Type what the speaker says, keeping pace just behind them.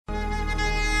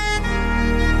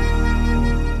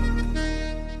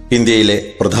ഇന്ത്യയിലെ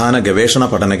പ്രധാന ഗവേഷണ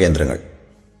പഠന കേന്ദ്രങ്ങൾ.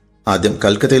 ആദ്യം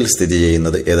കൽക്കത്തയിൽ സ്ഥിതി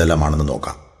ചെയ്യുന്നത് ഏതെല്ലാമാണെന്ന്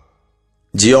നോക്കാം.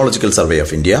 Geological survey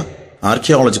of India,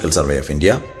 archaeological survey of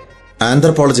India,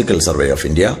 anthropological survey of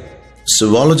India,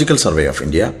 zoological survey of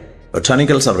India,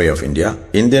 botanical survey of India,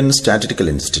 Indian statistical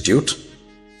institute,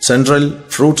 central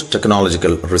fruit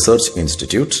technological research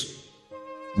institute,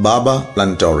 Baba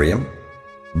planetarium,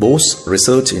 boss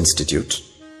research institute,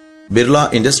 Birla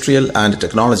industrial and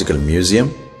technological museum,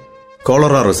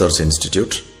 cholera research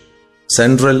institute,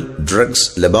 central drugs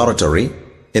laboratory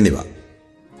എന്നിവ.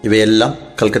 ഇവയെല്ലാം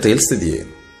കൽക്കത്തയിൽ സ്ഥിതി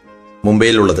ചെയ്യുന്നു.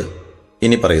 മുംബൈയിലുള്ളത്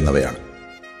ഇനി പറയുന്നവയാണ്: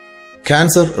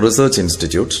 cancer research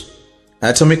institute,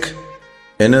 atomic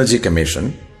energy commission,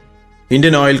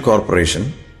 Indian oil corporation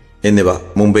എന്നിവ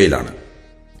മുംബൈയിലാണ്.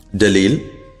 ഡൽഹിയിൽ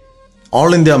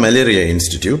all India malaria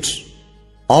institute,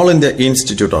 all India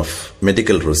institute of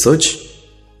medical research,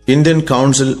 Indian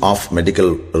council of medical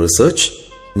research,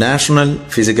 national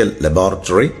physical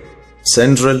laboratory,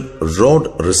 central road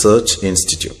research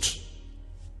institute.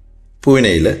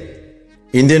 പൂനെയിലെ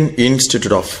Indian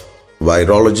institute of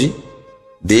virology,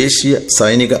 ദേശീയ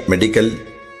സൈനിക medical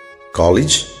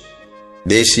college,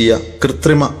 ദേശീയ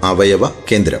കൃത്രിമ അവയവ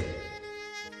കേന്ദ്രം.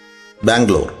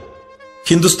 Bangalore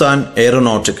Hindustan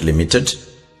aeronautic limited,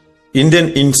 Indian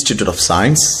institute of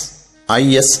science,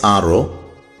 ISRO,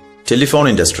 telephone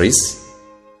industries,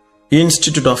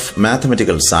 institute of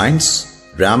mathematical science,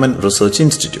 Raman research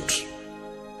institute.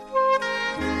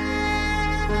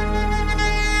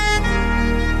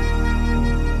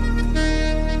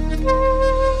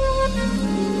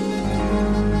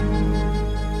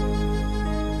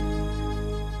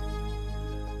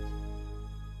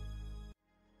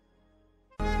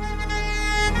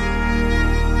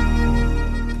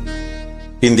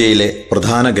 ഇന്ത്യയിലെ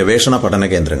പ്രധാന ഗവേഷണ പഠന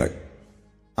കേന്ദ്രങ്ങൾ.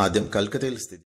 ആദ്യം കൽക്കത്തയിൽ സ്ഥിതി